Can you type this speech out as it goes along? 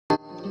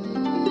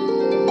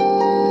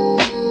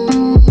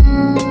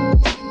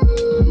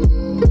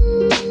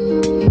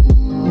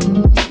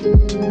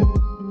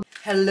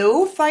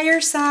Hello fire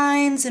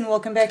signs, and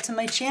welcome back to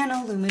my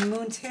channel, Lumen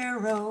Moon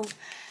Tarot.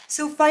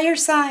 So fire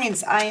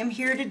signs, I am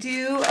here to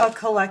do a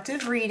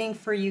collective reading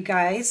for you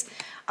guys.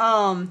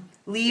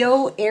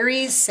 Leo,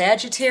 Aries,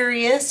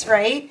 Sagittarius,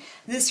 right?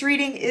 This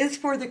reading is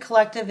for the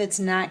collective. It's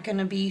not going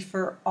to be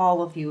for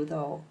all of you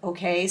though,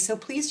 okay? So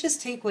please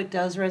just take what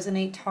does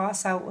resonate,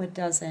 toss out what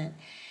doesn't.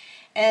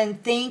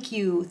 And thank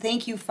you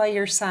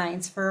fire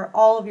signs for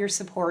all of your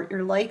support,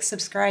 your likes,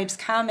 subscribes,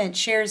 comments,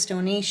 shares,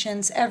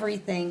 donations,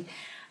 everything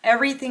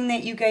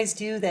that you guys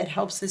do that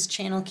helps this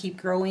channel keep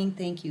growing.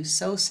 Thank you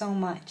so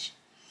much.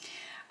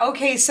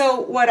 Okay, so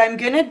what I'm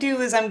going to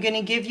do is I'm going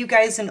to give you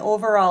guys an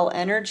overall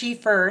energy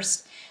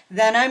first.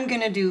 Then I'm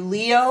going to do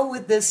Leo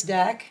with this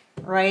deck,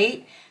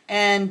 right?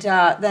 And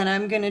then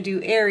I'm going to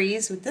do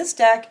Aries with this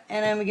deck,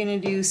 and I'm going to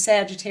do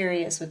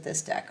Sagittarius with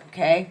this deck,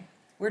 okay?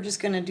 We're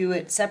just going to do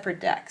it separate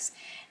decks.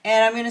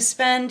 And I'm going to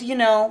spend, you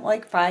know,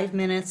 like 5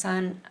 minutes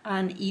on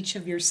each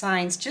of your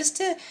signs just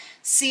to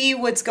see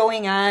what's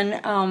going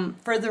on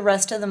for the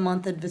rest of the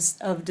month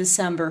of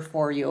December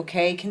for you,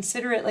 okay?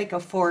 Consider it like a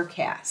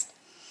forecast,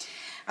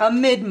 a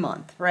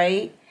mid-month,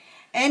 right?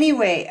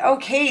 Anyway,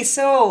 okay,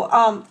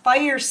 so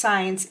fire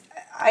signs,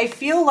 I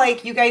feel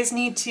like you guys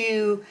need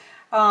to,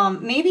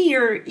 maybe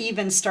you're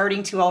even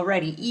starting to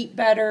already eat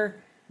better,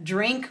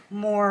 drink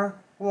more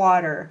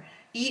water.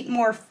 Eat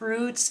more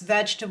fruits,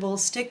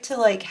 vegetables, stick to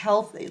like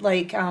healthy,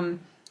 like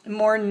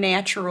more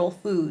natural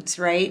foods,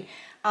 right?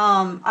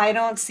 I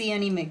don't see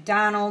any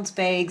McDonald's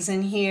bags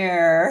in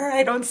here.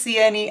 I don't see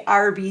any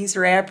Arby's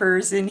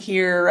wrappers in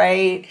here,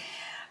 right?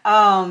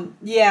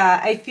 Yeah,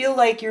 I feel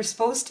like you're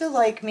supposed to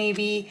like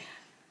maybe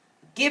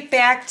get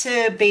back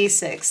to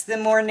basics, the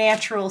more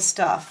natural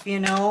stuff,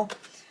 you know?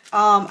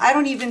 I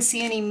don't even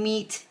see any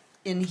meat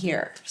in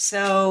here.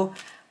 So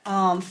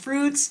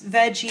fruits,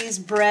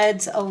 veggies,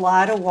 breads, a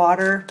lot of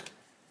water,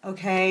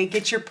 okay?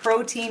 Get your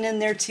protein in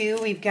there too.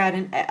 We've got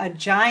a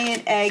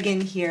giant egg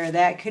in here.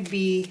 That could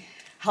be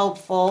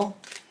helpful.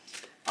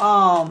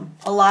 A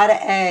lot of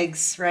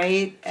eggs,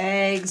 right?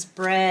 Eggs,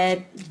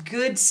 bread,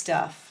 good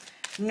stuff.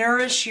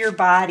 Nourish your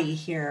body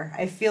here.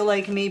 I feel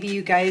like maybe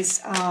you guys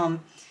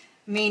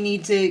may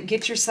need to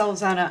get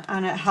yourselves on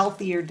a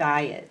healthier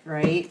diet,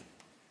 right?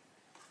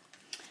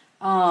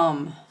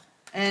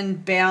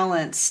 And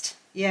balanced.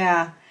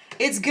 Yeah.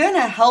 It's going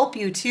to help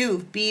you too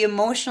be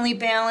emotionally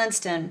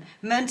balanced and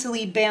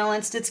mentally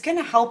balanced. It's going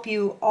to help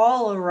you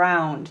all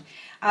around.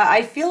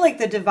 I feel like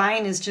the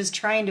divine is just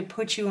trying to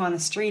put you on the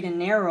straight and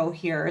narrow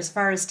here as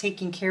far as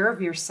taking care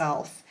of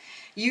yourself.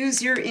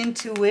 Use your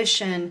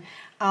intuition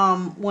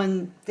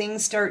when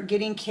things start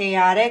getting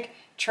chaotic.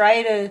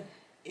 Try to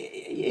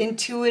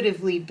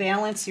intuitively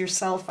balance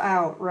yourself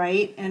out,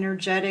 right?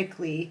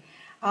 Energetically.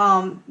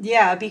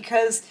 Yeah,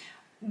 because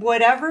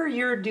whatever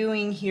you're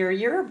doing here,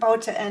 you're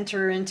about to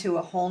enter into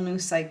a whole new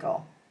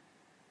cycle.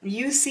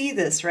 You see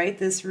this, right?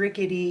 This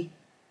rickety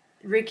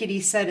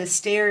set of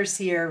stairs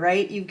here,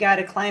 right? You've got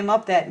to climb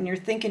up that, and you're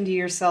thinking to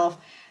yourself,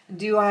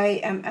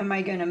 am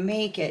I going to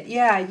make it?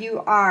 Yeah,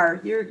 you are.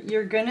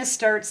 You're going to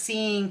start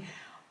seeing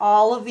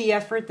all of the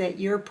effort that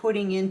you're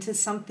putting into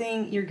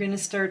something. You're going to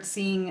start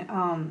seeing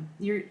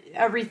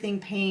everything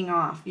paying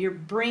off. You're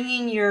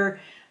bringing your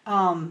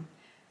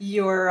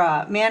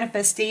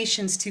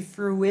manifestations to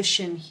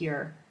fruition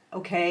here,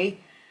 okay?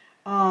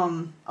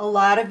 A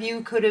lot of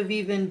you could have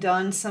even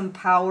done some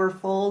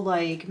powerful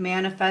like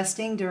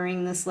manifesting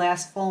during this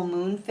last full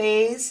moon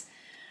phase.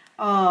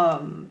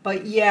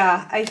 But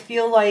yeah, I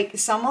feel like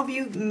some of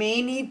you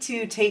may need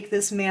to take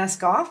this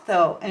mask off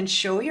though and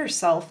show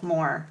yourself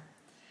more.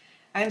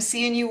 I'm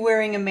seeing you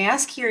wearing a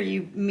mask here.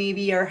 You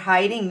maybe are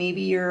hiding,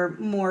 maybe you're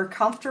more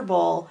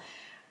comfortable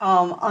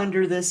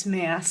under this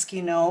mask,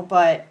 you know,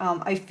 but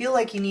I feel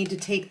like you need to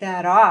take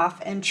that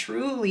off and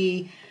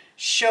truly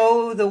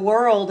show the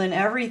world and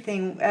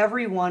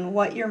everyone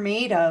what you're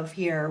made of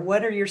here.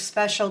 What are your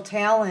special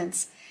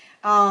talents?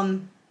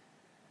 You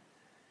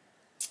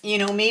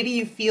know, maybe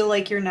you feel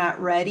like you're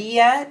not ready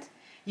yet.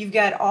 You've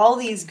got all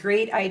these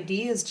great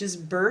ideas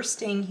just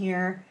bursting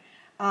here,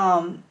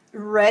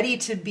 ready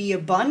to be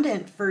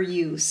abundant for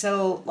you.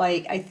 So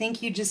like, I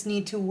think you just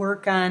need to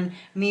work on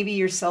maybe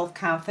your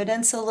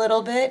self-confidence a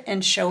little bit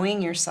and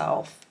showing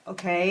yourself,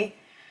 okay?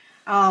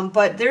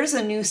 But there's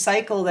a new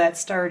cycle that's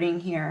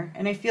starting here,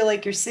 and I feel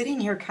like you're sitting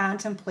here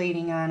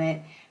contemplating on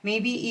it,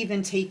 maybe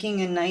even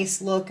taking a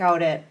nice look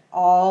out at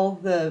all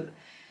the,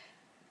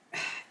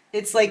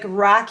 it's like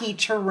rocky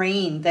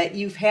terrain that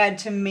you've had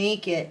to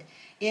make it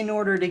in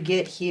order to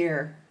get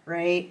here,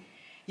 right?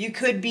 You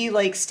could be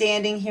like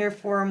standing here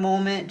for a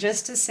moment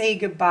just to say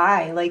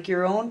goodbye, like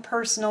your own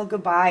personal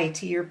goodbye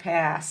to your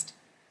past.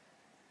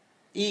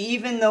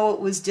 Even though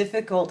it was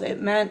difficult, it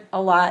meant a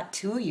lot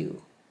to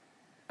you,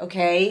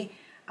 okay?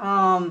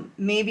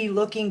 Maybe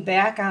looking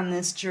back on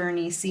this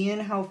journey,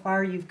 seeing how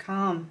far you've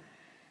come.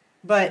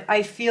 But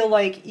I feel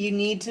like you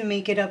need to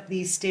make it up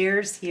these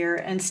stairs here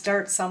and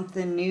start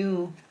something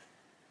new.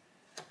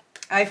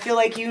 I feel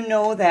like you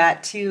know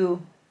that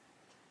too.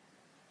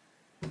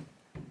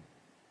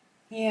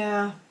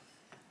 Yeah.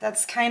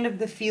 That's kind of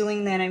the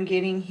feeling that I'm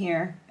getting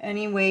here.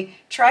 Anyway,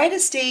 try to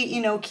stay, you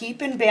know,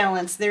 keep in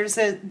balance. There's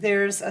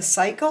a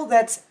cycle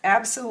that's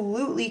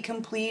absolutely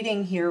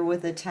completing here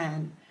with a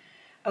 10.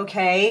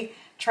 Okay?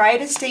 Try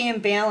to stay in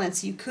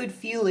balance. You could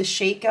feel a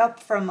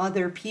shakeup from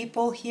other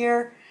people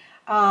here.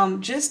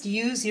 Just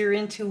use your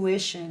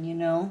intuition, you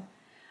know.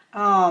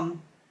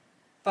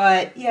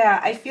 But yeah,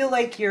 I feel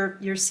like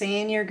you're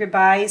saying your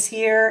goodbyes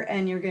here,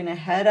 and you're going to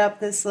head up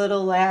this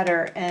little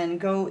ladder and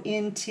go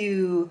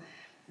into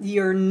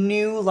your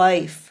new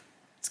life.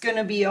 It's going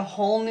to be a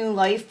whole new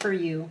life for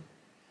you,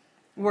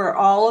 where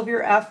all of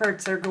your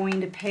efforts are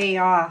going to pay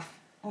off.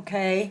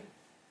 Okay?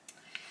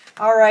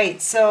 All right,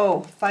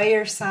 so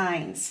fire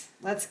signs.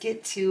 Let's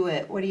get to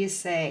it. What do you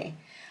say?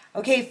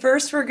 Okay,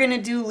 first we're going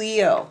to do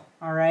Leo.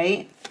 All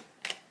right?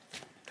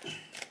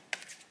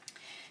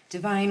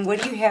 Divine,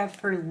 what do you have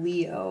for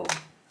Leo?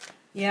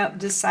 Yep,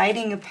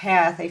 deciding a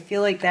path. I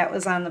feel like that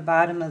was on the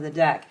bottom of the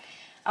deck.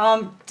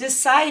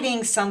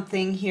 Deciding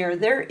something here.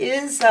 There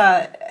is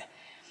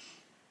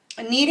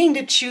needing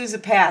to choose a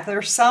path,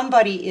 or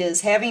somebody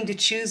is having to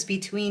choose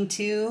between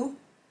two.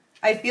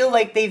 I feel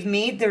like they've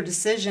made their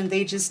decision.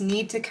 They just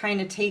need to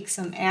kind of take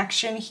some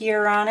action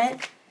here on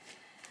it.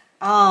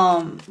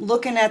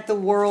 Looking at the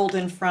world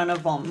in front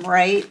of them,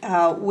 right?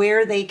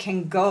 Where they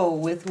can go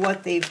with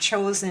what they've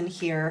chosen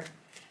here.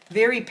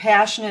 Very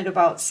passionate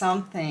about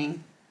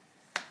something.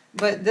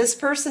 But this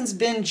person's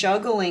been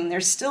juggling. They're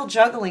still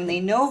juggling.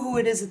 They know who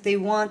it is that they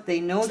want. They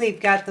know they've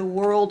got the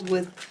world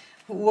with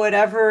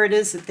whatever it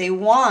is that they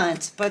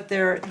want. But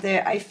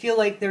I feel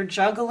like they're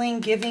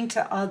juggling, giving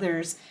to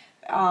others,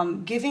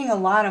 giving a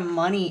lot of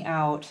money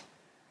out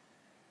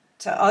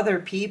to other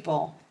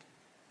people.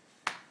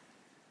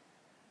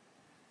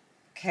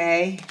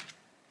 Okay.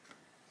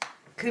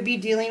 Could be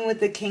dealing with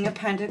the King of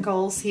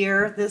Pentacles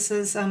here. This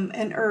is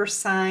an earth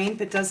sign,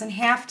 but doesn't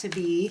have to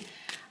be.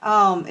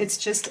 It's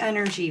just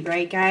energy,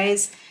 right,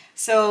 guys?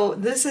 So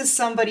this is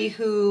somebody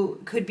who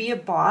could be a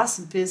boss,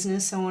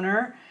 business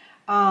owner,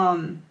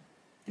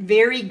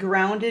 very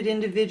grounded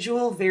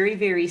individual, very,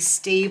 very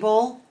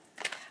stable.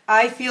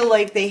 I feel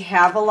like they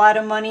have a lot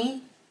of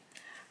money,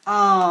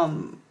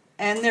 and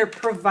they're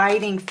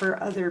providing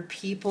for other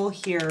people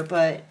here,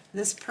 but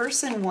this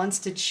person wants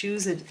to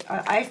choose,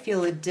 I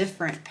feel, a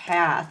different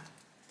path.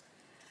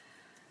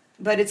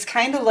 But it's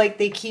kind of like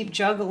they keep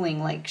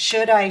juggling, like,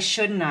 should I,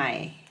 shouldn't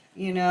I?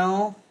 You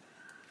know?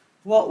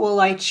 What will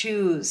I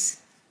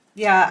choose?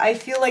 Yeah, I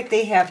feel like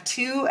they have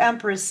two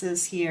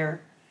empresses here.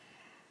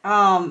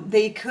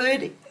 They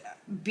could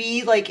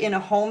be like in a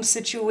home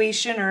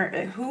situation,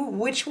 or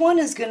which one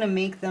is going to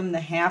make them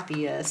the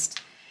happiest?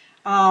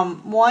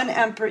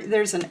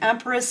 There's an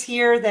empress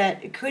here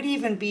that it could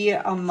even be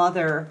a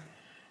mother.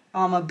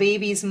 A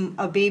baby's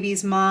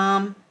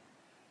mom,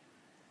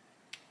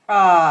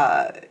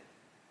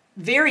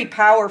 very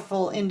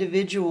powerful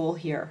individual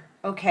here.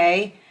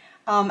 Okay,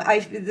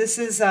 this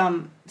is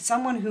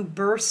someone who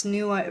bursts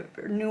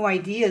new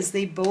ideas.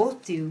 They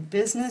both do.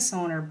 Business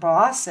owner,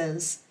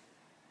 bosses.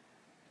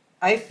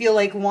 I feel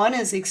like one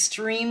is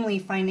extremely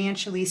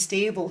financially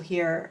stable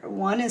here.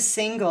 One is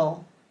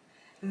single.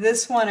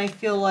 This one, I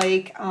feel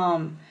like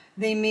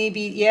they may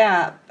be,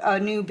 yeah, a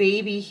new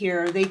baby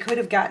here. They could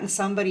have gotten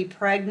somebody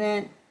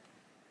pregnant.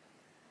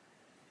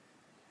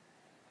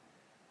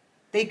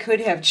 They could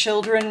have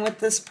children with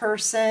this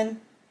person.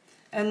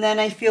 And then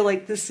I feel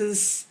like this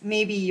is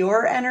maybe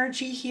your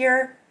energy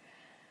here.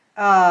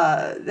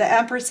 The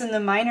Empress and the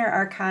Minor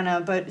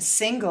Arcana, but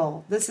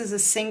single. This is a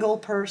single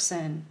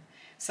person.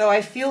 So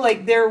I feel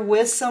like they're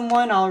with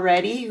someone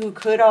already who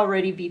could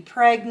already be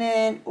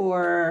pregnant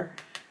or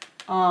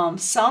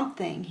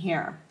something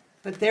here.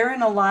 But they're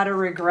in a lot of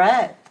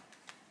regret.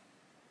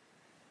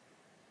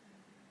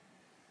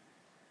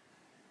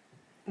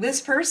 This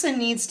person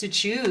needs to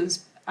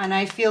choose, and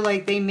I feel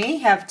like they may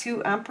have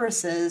two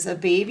empresses, a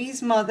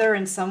baby's mother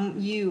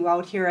and you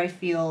out here, I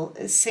feel,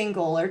 is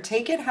single, or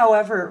take it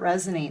however it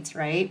resonates,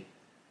 right?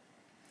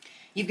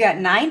 You've got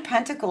 9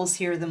 pentacles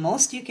here. The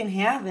most you can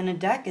have in a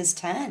deck is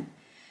 10.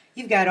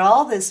 You've got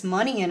all this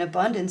money in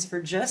abundance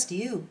for just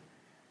you.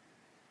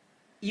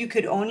 You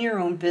could own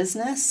your own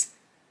business.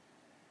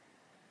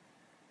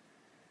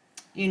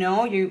 You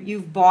know,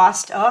 you've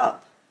bossed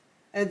up.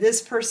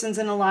 This person's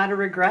in a lot of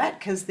regret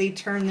because they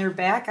turn their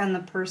back on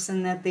the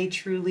person that they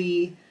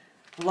truly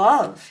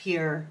love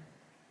here.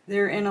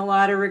 They're in a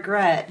lot of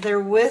regret. They're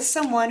with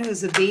someone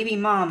who's a baby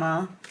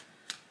mama,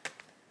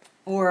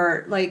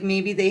 or like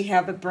maybe they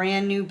have a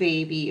brand new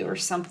baby or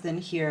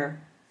something here.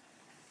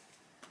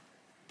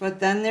 But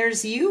then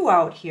there's you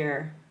out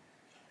here.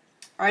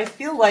 I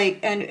feel like,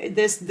 and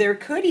there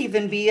could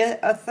even be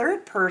a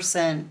third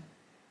person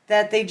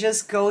that they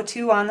just go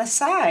to on the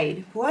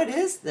side. What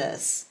is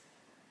this?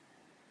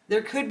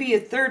 There could be a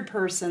third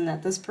person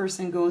that this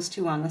person goes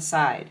to on the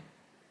side.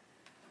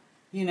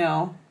 You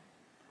know?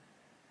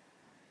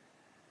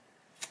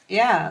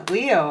 Yeah,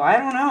 Leo, I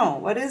don't know.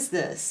 What is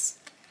this?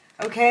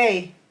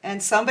 Okay,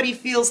 and somebody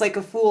feels like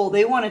a fool.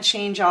 They want to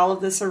change all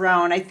of this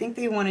around. I think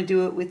they want to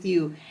do it with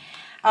you.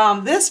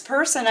 This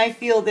person, I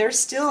feel they're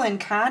still in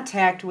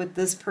contact with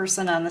this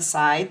person on the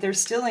side. They're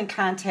still in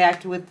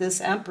contact with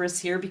this Empress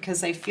here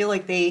because I feel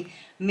like they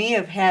may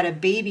have had a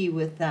baby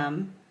with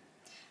them.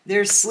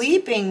 They're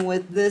sleeping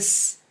with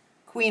this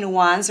Queen of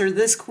Wands, or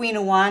this Queen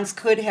of Wands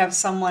could have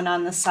someone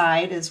on the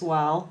side as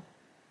well.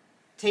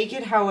 Take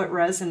it how it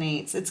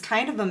resonates. It's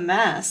kind of a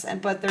mess,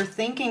 but they're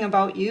thinking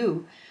about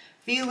you,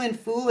 feeling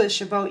foolish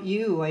about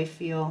you, I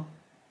feel.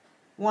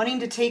 Wanting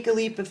to take a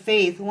leap of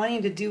faith,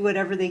 wanting to do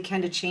whatever they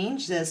can to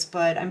change this,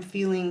 but I'm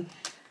feeling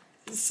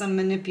some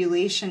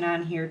manipulation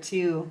on here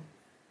too.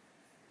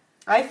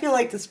 I feel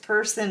like this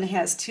person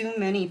has too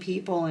many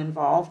people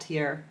involved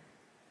here.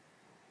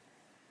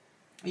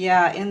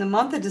 Yeah, in the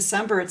month of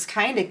December, it's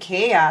kind of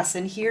chaos,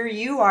 and here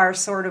you are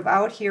sort of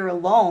out here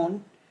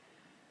alone,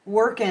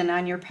 working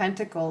on your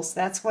pentacles.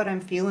 That's what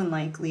I'm feeling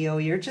like, Leo.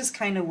 You're just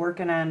kind of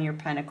working on your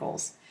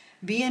pentacles.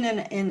 Being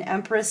in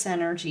Empress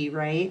energy,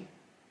 right?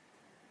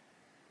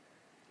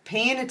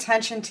 Paying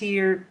attention to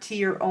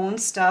your own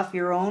stuff,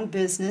 your own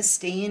business,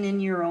 staying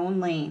in your own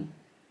lane.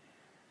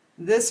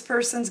 This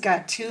person's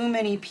got too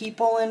many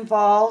people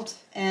involved,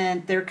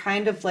 and they're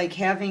kind of like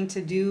having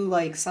to do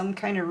like some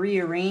kind of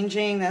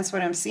rearranging. That's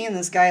what I'm seeing.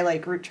 This guy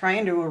like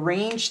trying to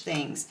arrange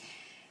things.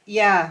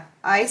 Yeah,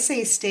 I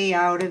say stay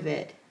out of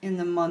it in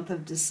the month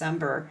of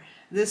December.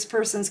 This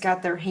person's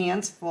got their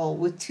hands full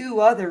with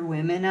two other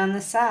women on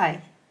the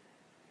side.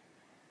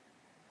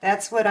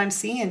 That's what I'm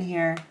seeing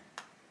here.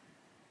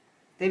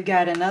 They've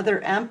got another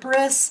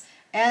Empress,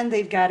 and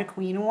they've got a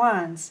Queen of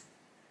Wands.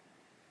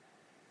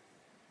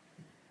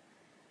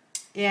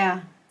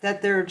 Yeah,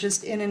 that they're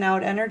just in and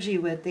out energy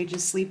with. They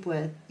just sleep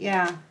with.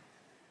 Yeah.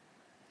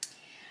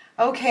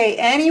 Okay,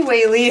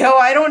 anyway, Leo,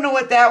 I don't know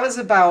what that was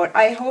about.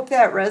 I hope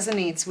that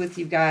resonates with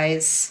you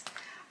guys.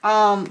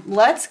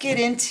 Let's get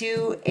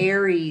into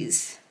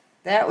Aries.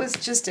 That was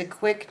just a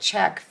quick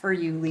check for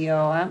you,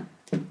 Leo.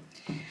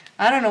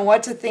 I don't know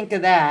what to think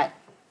of that.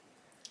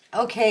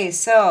 Okay,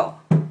 so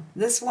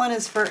this one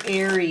is for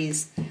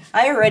Aries.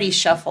 I already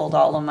shuffled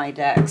all of my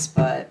decks,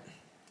 but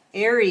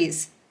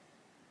Aries,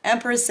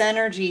 Empress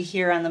energy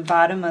here on the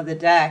bottom of the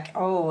deck.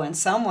 Oh, and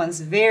someone's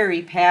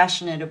very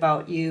passionate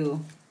about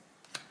you.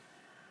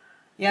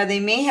 Yeah, they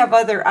may have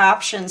other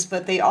options,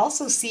 but they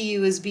also see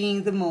you as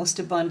being the most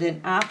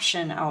abundant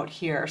option out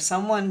here.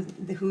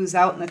 Someone who's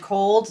out in the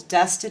cold,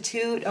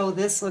 destitute. Oh,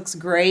 this looks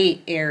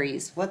great,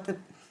 Aries. What the...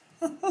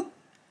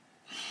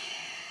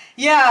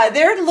 Yeah,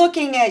 they're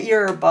looking at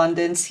your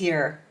abundance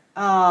here.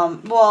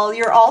 Well,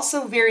 you're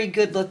also very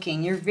good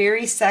looking. You're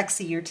very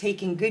sexy. You're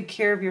taking good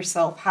care of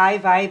yourself, high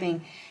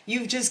vibing.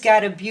 You've just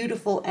got a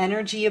beautiful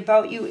energy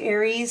about you,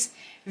 Aries.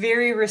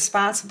 Very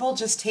responsible,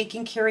 just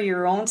taking care of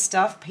your own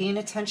stuff, paying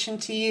attention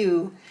to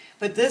you.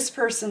 But this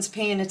person's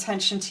paying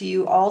attention to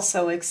you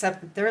also,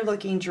 except that they're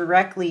looking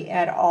directly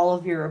at all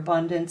of your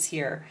abundance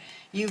here.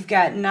 You've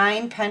got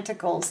 9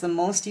 pentacles. The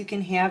most you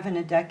can have in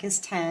a deck is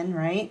 10,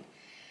 right?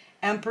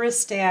 Empress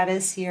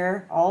status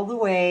here all the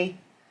way.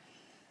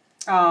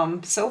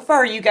 So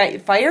far you got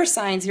your fire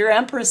signs, your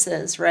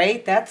empresses,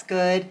 right? That's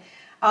good.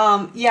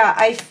 Yeah,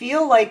 I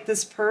feel like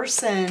this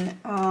person,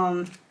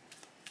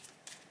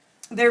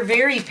 they're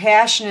very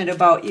passionate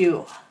about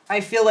you.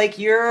 I feel like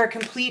you're a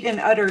complete and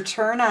utter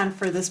turn on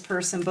for this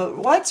person, but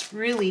what's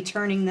really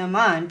turning them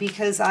on?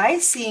 Because I'm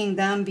seeing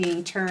them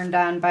being turned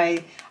on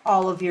by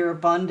all of your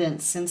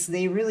abundance, since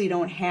they really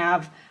don't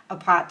have a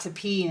pot to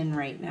pee in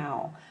right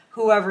now,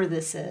 whoever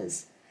this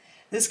is.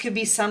 This could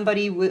be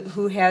somebody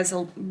who has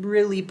a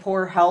really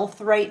poor health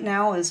right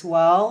now as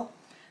well.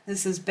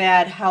 This is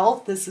bad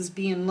health. This is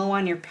being low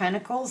on your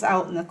pentacles,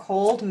 out in the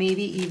cold,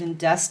 maybe even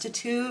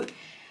destitute.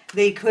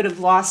 They could have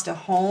lost a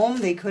home.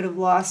 They could have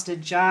lost a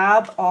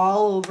job,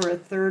 all over a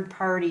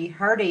third-party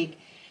heartache.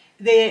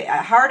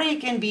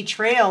 Heartache and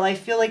betrayal. I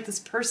feel like this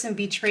person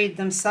betrayed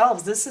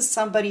themselves. This is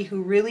somebody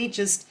who really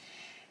just,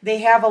 they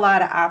have a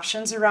lot of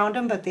options around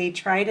them, but they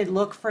try to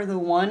look for the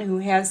one who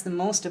has the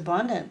most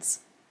abundance.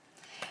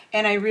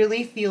 And I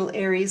really feel,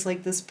 Aries,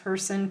 like this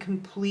person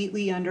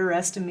completely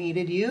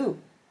underestimated you.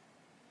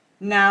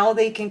 Now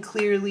they can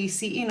clearly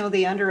see, you know,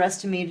 they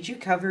underestimated you,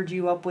 covered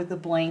you up with a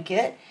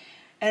blanket,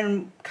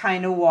 and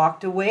kind of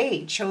walked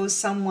away, chose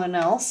someone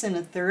else in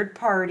a third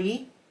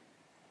party.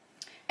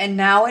 And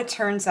now it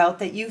turns out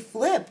that you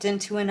flipped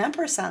into an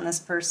Empress on this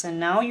person.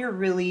 Now you're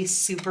really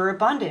super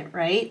abundant,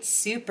 right?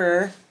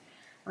 Super,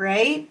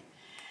 right?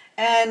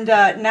 And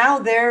now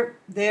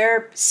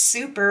they're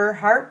super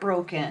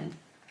heartbroken,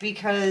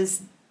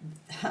 because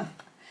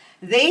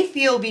they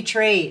feel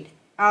betrayed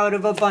out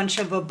of a bunch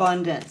of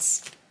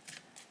abundance,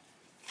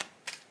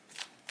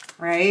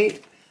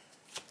 right?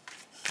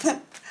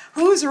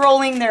 Who's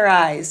rolling their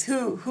eyes?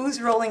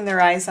 Who's rolling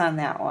their eyes on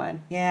that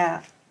one?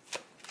 Yeah,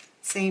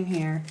 same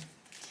here.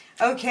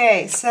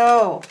 Okay,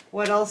 so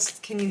what else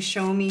can you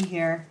show me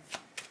here?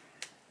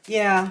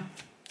 Yeah,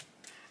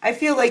 I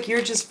feel like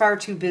you're just far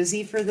too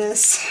busy for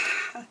this.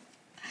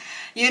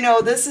 You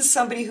know, this is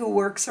somebody who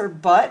works her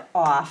butt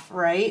off,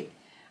 right?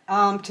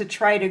 To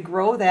try to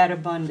grow that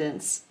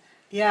abundance.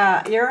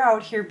 Yeah, you're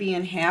out here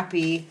being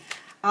happy.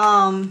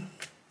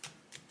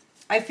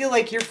 I feel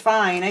like you're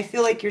fine. I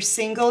feel like you're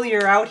single,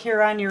 you're out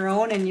here on your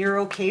own, and you're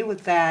okay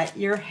with that.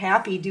 You're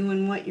happy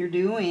doing what you're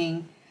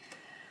doing.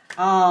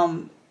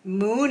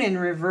 Moon in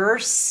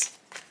reverse.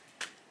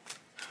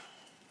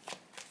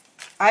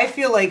 I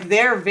feel like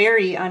they're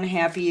very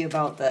unhappy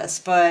about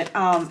this, but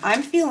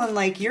I'm feeling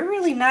like you're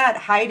really not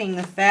hiding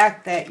the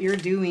fact that you're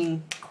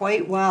doing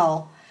quite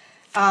well.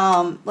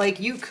 Like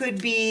you could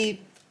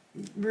be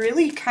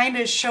really kind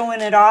of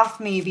showing it off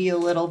maybe a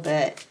little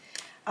bit.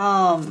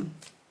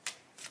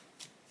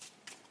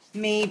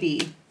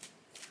 Maybe.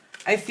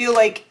 I feel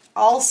like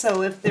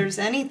also if there's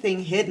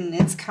anything hidden,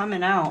 it's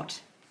coming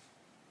out.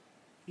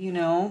 You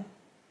know?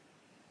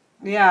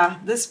 Yeah,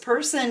 this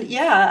person,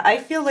 yeah, I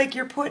feel like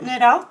you're putting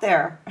it out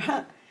there.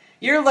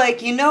 You're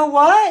like, you know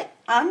what?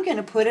 I'm going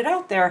to put it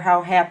out there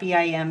how happy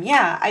I am.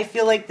 Yeah, I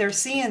feel like they're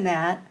seeing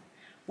that.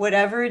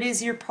 Whatever it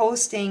is you're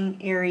posting,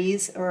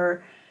 Aries,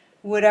 or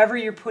whatever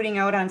you're putting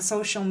out on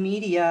social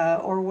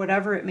media or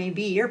whatever it may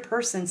be, your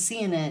person's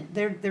seeing it.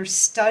 They're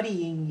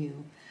studying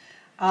you.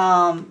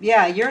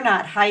 Yeah, you're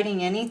not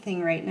hiding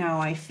anything right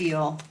now, I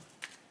feel.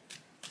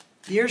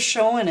 You're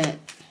showing it.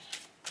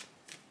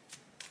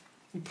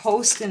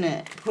 Posting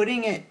it,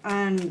 putting it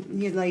on,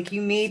 like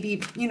you may be,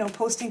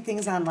 posting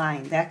things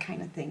online, that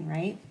kind of thing,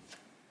 right?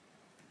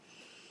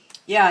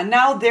 Yeah,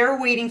 now they're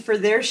waiting for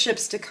their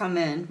ships to come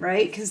in,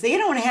 right? Because they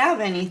don't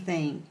have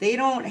anything. They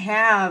don't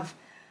have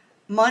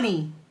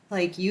money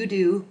like you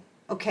do,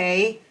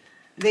 okay?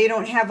 They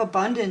don't have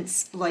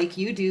abundance like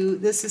you do.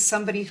 This is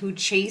somebody who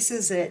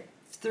chases it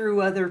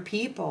through other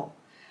people.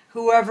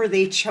 Whoever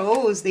they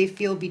chose, they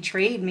feel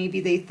betrayed. Maybe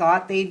they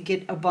thought they'd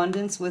get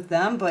abundance with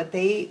them, but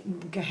it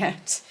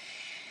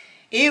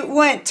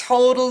went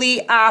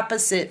totally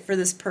opposite for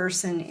this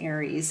person,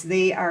 Aries.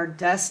 They are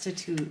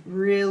destitute,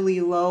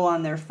 really low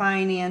on their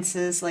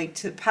finances, like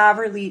to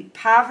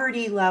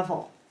poverty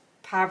level.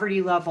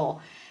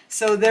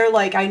 So they're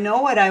like, I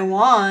know what I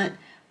want,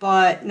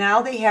 but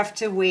now they have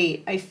to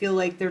wait. I feel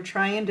like they're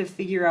trying to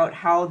figure out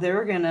how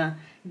they're gonna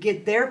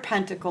get their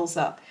pentacles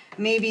up.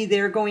 Maybe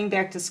they're going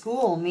back to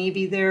school.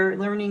 Maybe they're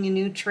learning a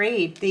new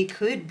trade. They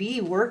could be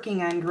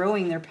working on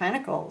growing their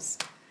pentacles.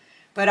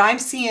 But I'm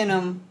seeing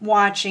them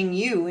watching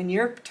you, and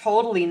you're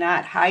totally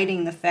not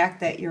hiding the fact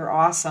that you're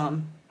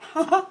awesome.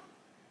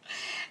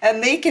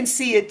 And they can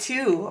see it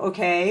too,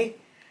 okay?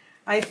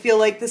 I feel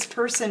like this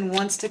person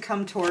wants to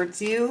come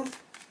towards you.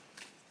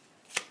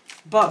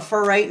 But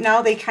for right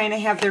now, they kind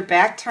of have their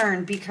back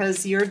turned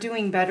because you're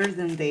doing better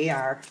than they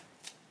are.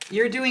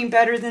 You're doing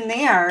better than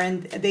they are,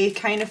 and they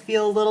kind of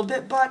feel a little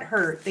bit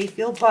butthurt. They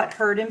feel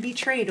butthurt and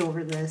betrayed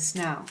over this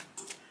now,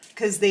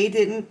 because they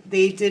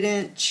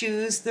didn't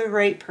choose the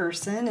right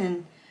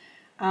person,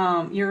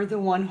 and you're the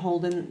one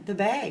holding the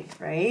bag,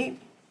 right?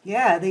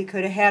 Yeah, they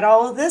could have had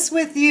all of this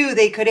with you.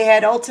 They could have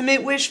had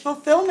ultimate wish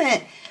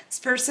fulfillment. This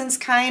person's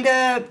kind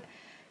of,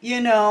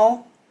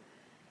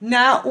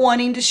 not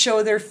wanting to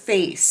show their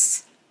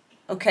face,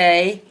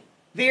 okay?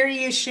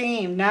 Very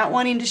ashamed, not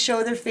wanting to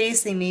show their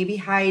face. They may be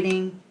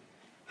hiding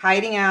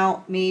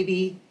out,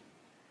 maybe.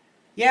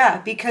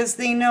 Yeah, because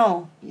they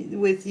know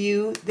with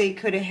you, they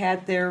could have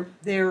had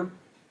their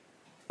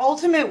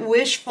ultimate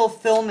wish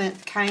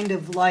fulfillment kind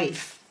of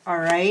life, all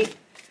right?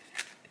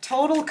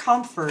 Total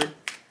comfort.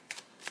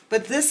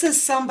 But this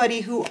is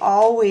somebody who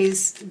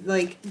always,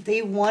 like,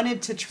 they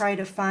wanted to try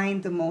to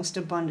find the most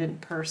abundant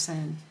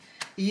person.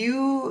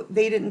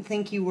 They didn't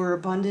think you were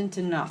abundant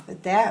enough.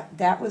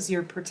 That was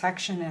your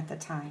protection at the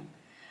time.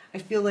 I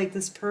feel like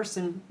this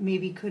person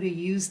maybe could have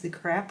used the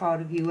crap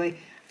out of you. I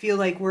feel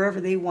like wherever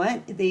they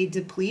went, they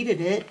depleted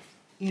it.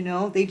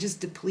 They just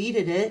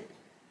depleted it.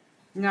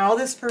 Now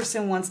this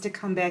person wants to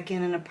come back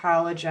in and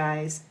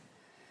apologize.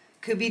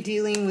 Could be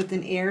dealing with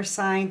an air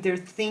sign. They're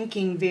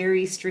thinking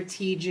very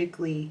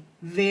strategically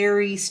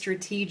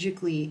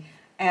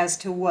as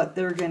to what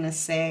they're going to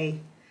say.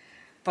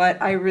 But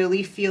I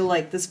really feel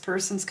like this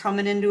person's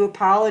coming in to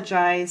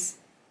apologize,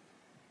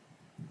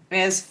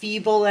 as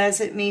feeble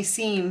as it may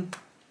seem.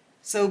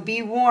 So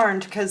be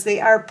warned, because they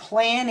are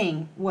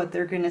planning what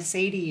they're going to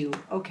say to you,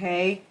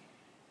 okay?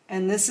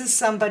 And this is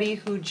somebody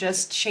who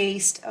just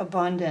chased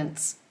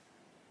abundance.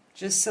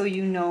 Just so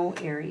you know,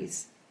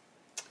 Aries.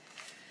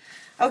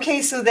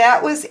 Okay, so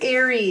that was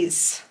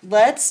Aries.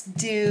 Let's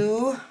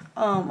do,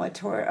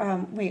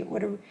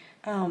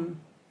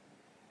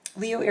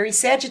 Leo, Aries,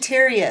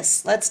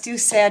 Sagittarius. Let's do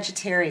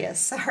Sagittarius.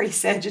 Sorry,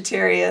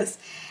 Sagittarius.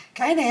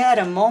 Kind of had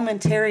a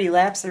momentary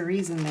lapse of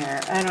reason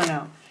there. I don't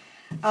know.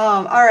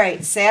 All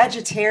right,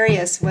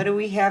 Sagittarius. What do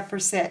we have for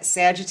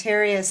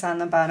Sagittarius on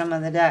the bottom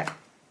of the deck?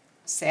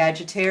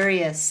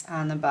 Sagittarius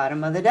on the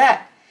bottom of the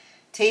deck.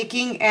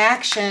 Taking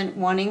action,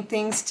 wanting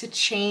things to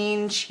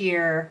change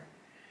here.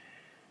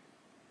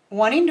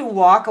 Wanting to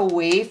walk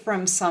away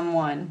from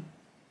someone.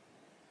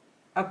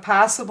 A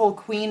possible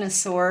Queen of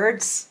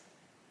Swords.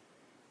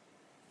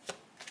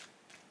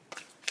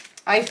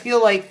 I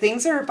feel like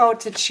things are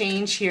about to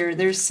change here.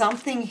 There's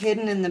something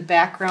hidden in the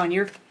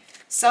background.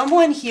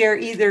 Someone here,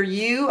 either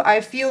you,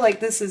 I feel like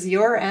this is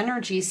your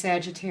energy,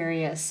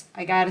 Sagittarius.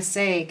 I gotta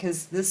say,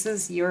 because this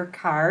is your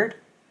card.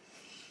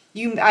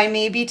 I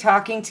may be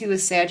talking to a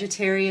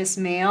Sagittarius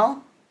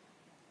male.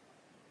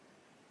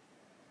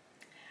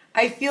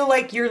 I feel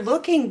like you're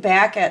looking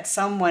back at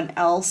someone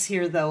else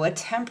here, though, a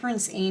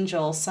temperance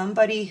angel,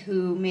 somebody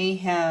who may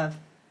have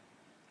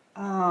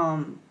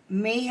in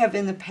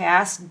the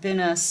past been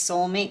a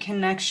soulmate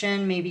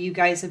connection. Maybe you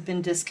guys have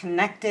been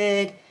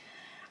disconnected.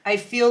 I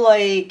feel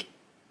like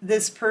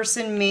this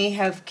person may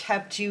have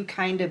kept you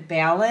kind of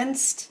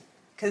balanced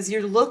because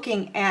you're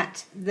looking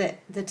at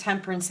the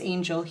temperance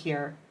angel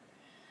here.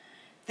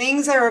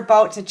 Things are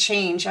about to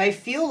change. I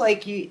feel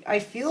like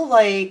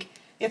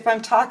if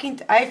I'm talking,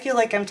 I feel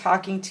like I'm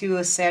talking to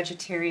a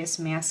Sagittarius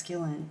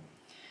masculine.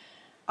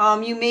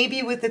 You may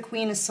be with the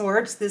Queen of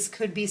Swords. This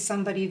could be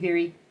somebody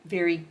very,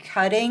 very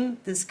cutting.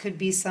 This could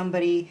be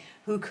somebody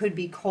who could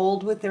be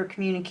cold with their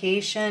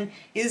communication.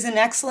 Is an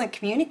excellent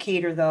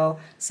communicator, though.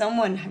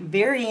 Someone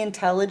very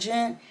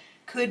intelligent.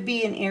 Could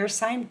be an air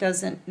sign.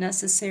 Doesn't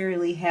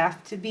necessarily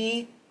have to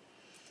be.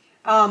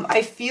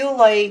 I feel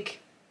like,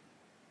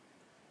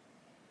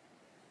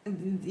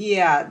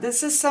 yeah,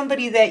 this is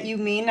somebody that you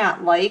may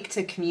not like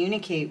to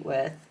communicate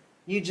with.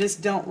 You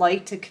just don't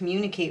like to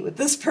communicate with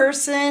this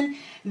person.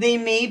 They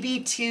may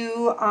be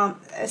too,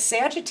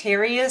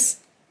 Sagittarius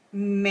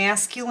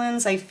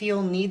masculines, I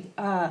feel, need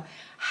a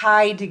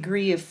high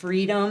degree of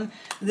freedom.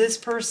 This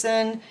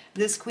person,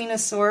 this Queen of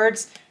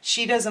Swords,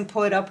 she doesn't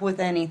put up with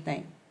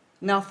anything.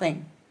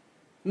 Nothing.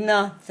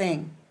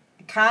 Nothing.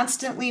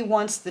 Constantly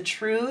wants the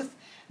truth.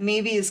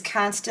 Maybe is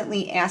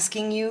constantly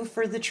asking you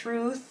for the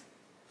truth.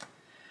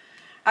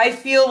 I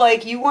feel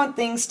like you want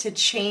things to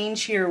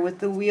change here with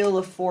the Wheel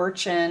of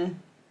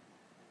Fortune.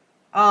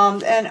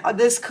 And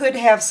this could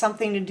have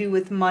something to do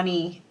with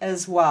money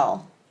as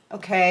well.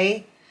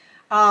 Okay?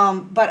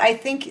 But I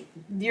think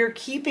you're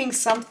keeping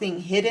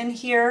something hidden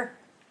here.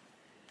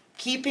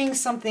 Keeping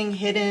something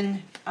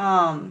hidden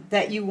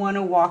that you want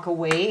to walk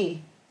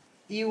away.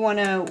 You want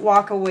to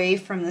walk away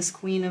from this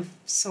Queen of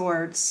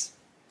Swords.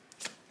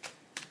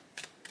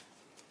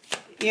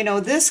 You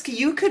know,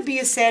 you could be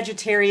a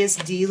Sagittarius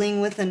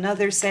dealing with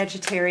another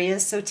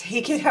Sagittarius, so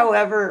take it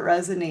however it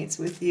resonates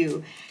with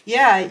you.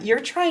 Yeah,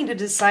 you're trying to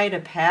decide a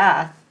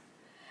path.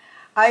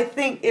 I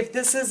think if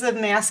this is a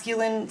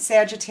masculine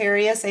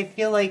Sagittarius, I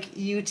feel like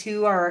you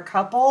two are a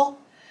couple,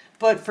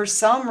 but for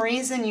some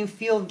reason you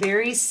feel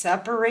very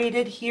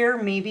separated here,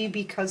 maybe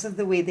because of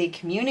the way they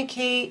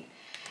communicate.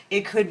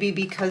 It could be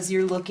because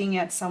you're looking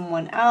at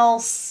someone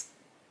else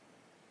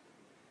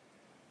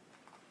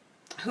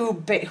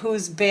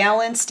who's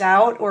balanced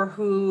out, or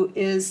who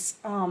is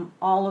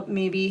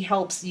maybe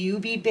helps you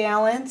be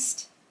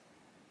balanced,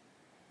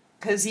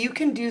 because you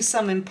can do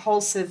some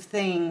impulsive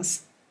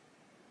things,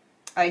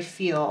 I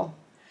feel,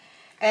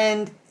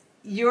 and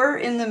you're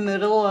in the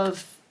middle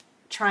of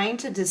trying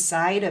to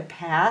decide a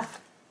path.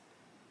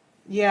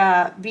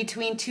 Yeah,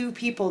 between two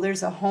people.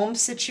 There's a home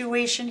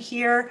situation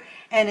here,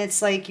 and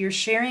it's like you're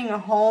sharing a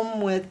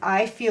home with,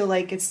 I feel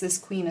like it's this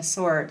Queen of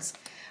Swords.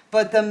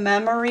 But the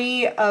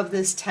memory of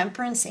this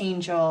temperance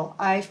angel,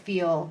 I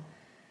feel,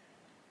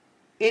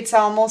 it's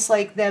almost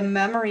like the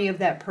memory of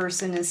that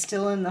person is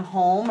still in the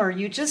home, or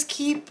you just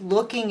keep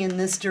looking in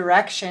this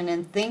direction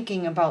and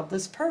thinking about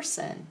this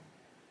person.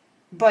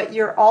 But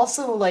you're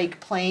also like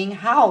playing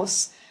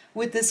house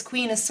with this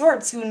Queen of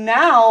Swords, who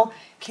now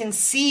can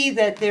see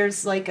that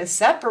there's like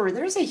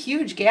there's a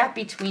huge gap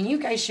between you.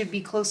 Guys should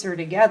be closer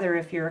together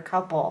if you're a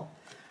couple,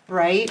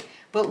 right?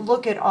 But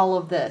look at all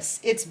of this.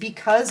 It's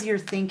because you're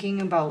thinking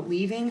about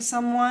leaving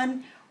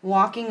someone,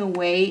 walking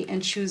away,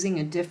 and choosing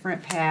a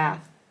different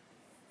path.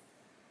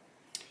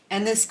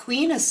 And this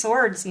Queen of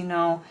Swords, you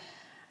know,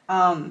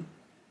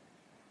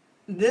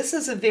 this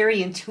is a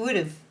very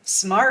intuitive,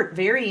 smart,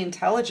 very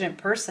intelligent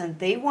person.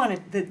 They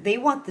want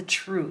the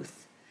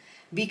truth,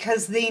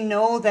 because they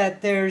know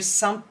that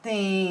there's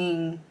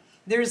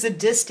a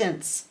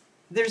distance.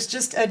 There's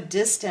just a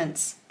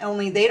distance.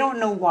 Only they don't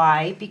know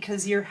why,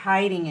 because you're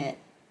hiding it.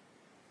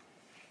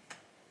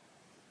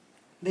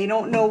 They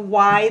don't know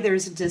why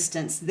there's a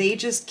distance. They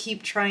just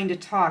keep trying to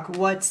talk.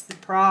 What's the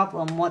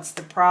problem? What's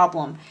the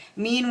problem?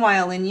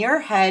 Meanwhile, in your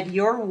head,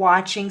 you're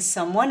watching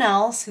someone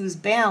else who's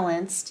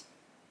balanced,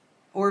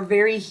 or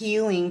very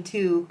healing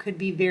too, could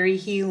be very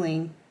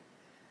healing,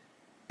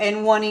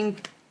 and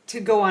wanting to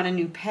go on a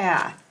new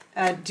path.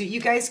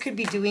 You guys could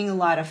be doing a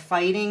lot of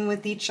fighting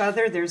with each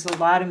other. There's a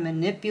lot of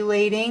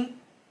manipulating,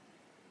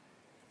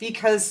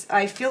 because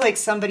I feel like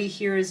somebody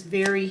here is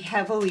very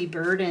heavily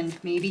burdened,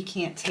 maybe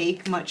can't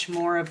take much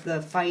more of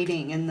the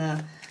fighting and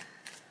the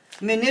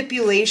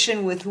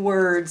manipulation with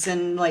words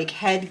and like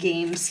head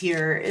games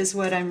here is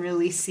what I'm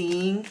really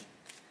seeing.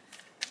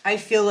 I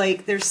feel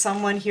like there's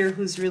someone here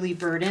who's really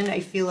burdened.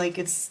 I feel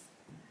like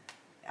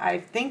I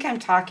think I'm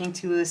talking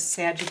to a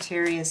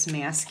Sagittarius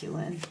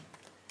masculine.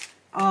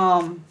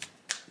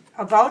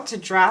 About to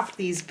drop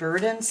these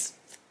burdens.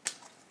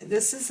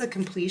 This is the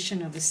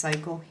completion of a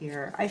cycle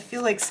here. I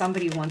feel like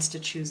somebody wants to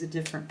choose a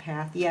different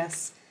path.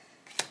 Yes,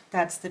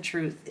 that's the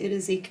truth. It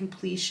is a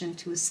completion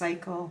to a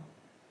cycle.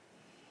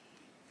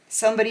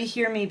 Somebody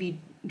here may be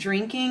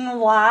drinking a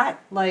lot,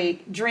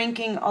 like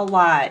drinking a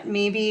lot.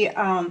 Maybe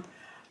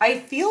I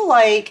feel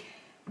like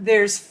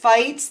there's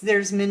fights,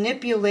 there's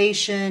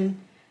manipulation,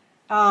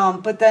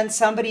 but then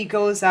somebody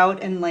goes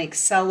out and like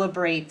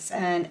celebrates,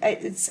 and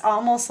it's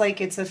almost like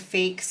it's a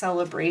fake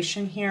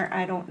celebration here.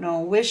 I don't know.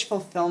 Wish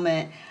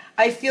fulfillment.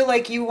 I feel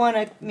like you want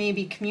to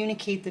maybe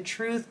communicate the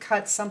truth,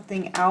 cut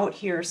something out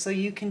here so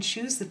you can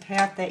choose the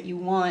path that you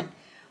want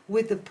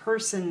with the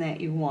person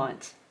that you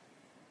want,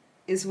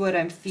 is what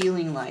I'm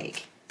feeling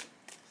like.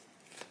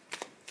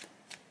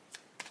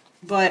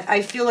 But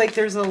I feel like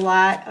there's a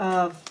lot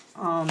of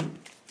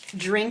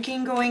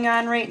drinking going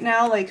on right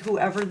now. Like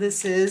whoever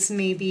this is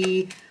may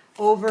be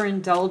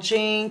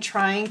overindulging,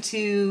 trying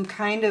to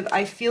kind of,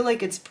 I feel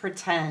like it's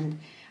pretend.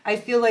 I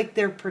feel like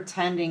they're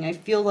pretending. I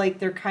feel like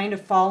they're kind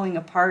of falling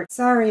apart.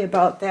 Sorry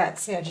about that,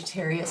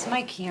 Sagittarius.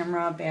 My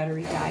camera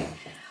battery died.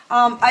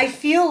 I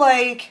feel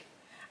like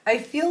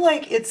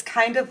it's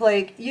kind of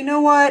like, you know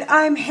what?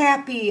 I'm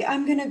happy.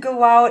 I'm going to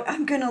go out.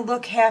 I'm going to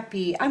look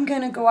happy. I'm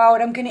going to go out.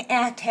 I'm going to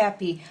act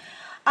happy.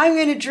 I'm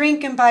going to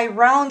drink and buy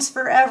rounds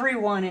for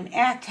everyone and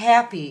act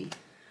happy.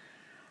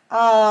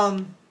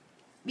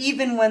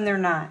 Even when they're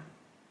not.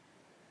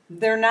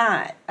 They're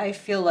not, I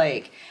feel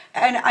like.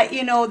 And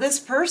you know, this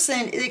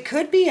person, it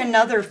could be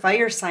another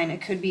fire sign.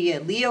 It could be a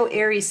Leo,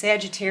 Aries,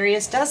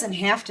 Sagittarius. Doesn't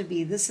have to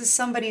be. This is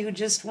somebody who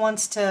just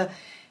wants to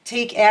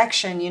take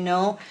action, you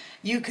know.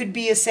 You could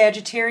be a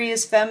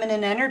Sagittarius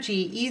feminine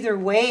energy. Either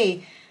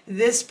way,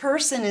 this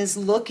person is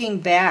looking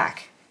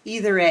back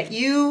either at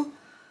you,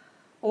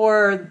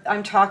 or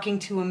I'm talking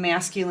to a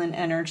masculine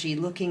energy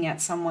looking at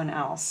someone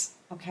else,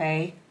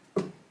 okay?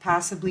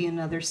 Possibly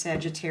another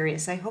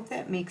Sagittarius. I hope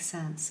that makes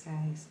sense,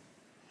 guys.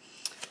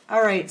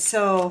 All right,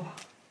 so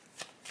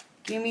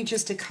give me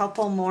just a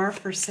couple more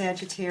for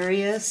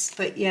Sagittarius.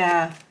 But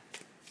yeah,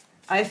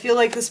 I feel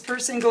like this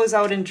person goes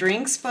out and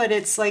drinks, but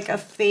it's like a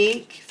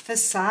fake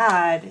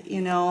facade,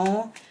 you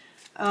know,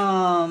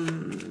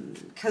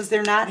 because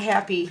they're not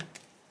happy.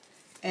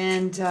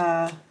 And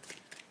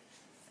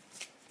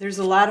there's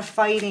a lot of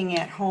fighting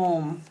at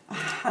home.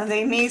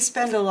 They may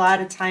spend a lot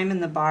of time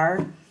in the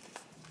bar.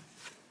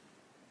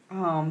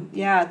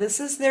 Yeah, this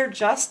is their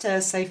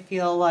justice, I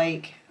feel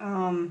like.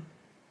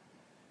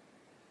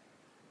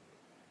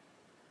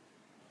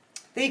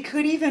 They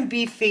could even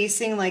be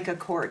facing like a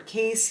court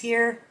case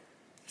here.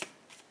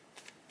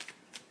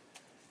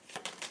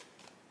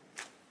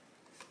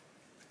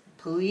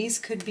 Police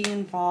could be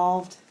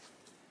involved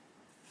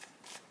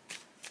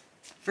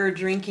for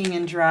drinking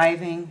and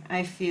driving,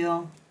 I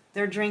feel.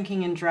 They're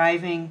drinking and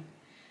driving.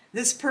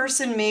 This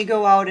person may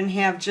go out and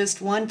have just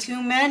one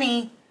too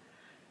many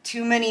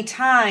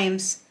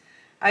times.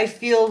 I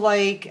feel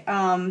like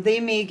they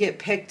may get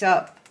picked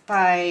up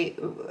by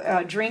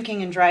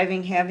drinking and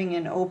driving, having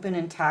an open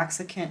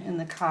intoxicant in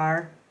the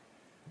car.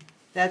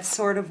 That's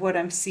sort of what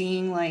I'm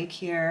seeing like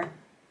here.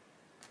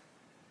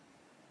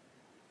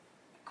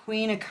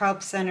 Queen of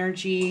Cups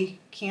energy,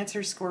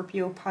 Cancer,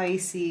 Scorpio,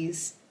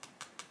 Pisces.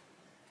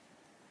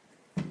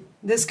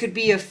 This could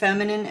be a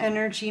feminine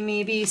energy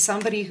maybe,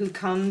 somebody who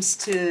comes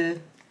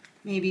to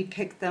maybe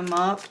pick them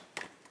up.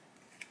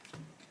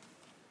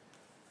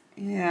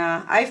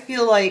 Yeah, I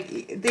feel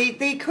like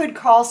they could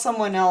call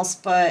someone else,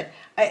 but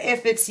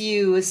if it's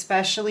you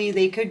especially,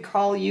 they could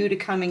call you to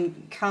come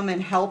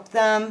and help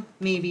them,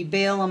 maybe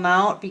bail them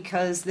out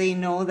because they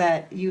know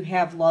that you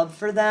have love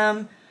for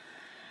them.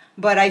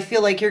 But I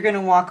feel like you're going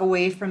to walk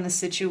away from the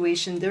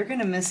situation. They're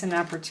going to miss an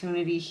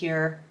opportunity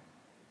here.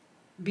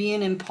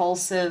 Being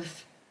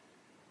impulsive,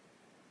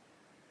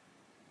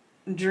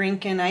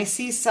 drinking. I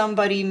see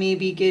somebody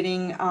maybe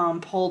getting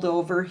pulled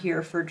over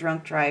here for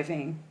drunk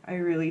driving. I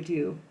really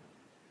do.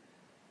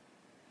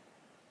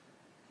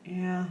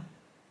 Yeah.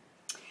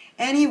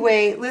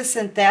 Anyway,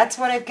 listen, that's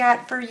what I've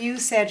got for you,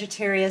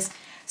 Sagittarius.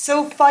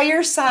 So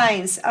fire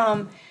signs,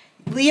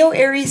 Leo,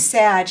 Aries,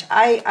 Sag.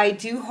 I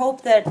do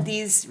hope that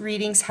these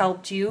readings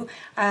helped you.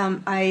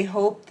 I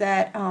hope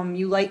that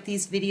you like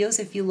these videos.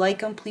 If you like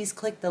them, please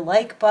click the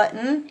like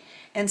button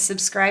and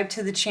subscribe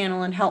to the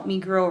channel and help me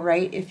grow,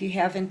 right, if you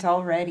haven't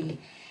already.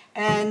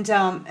 And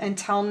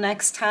until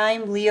next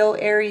time, Leo,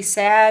 Aries,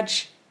 Sag,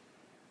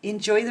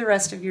 enjoy the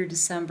rest of your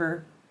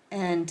December.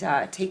 And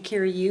take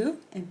care of you,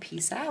 and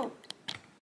peace out.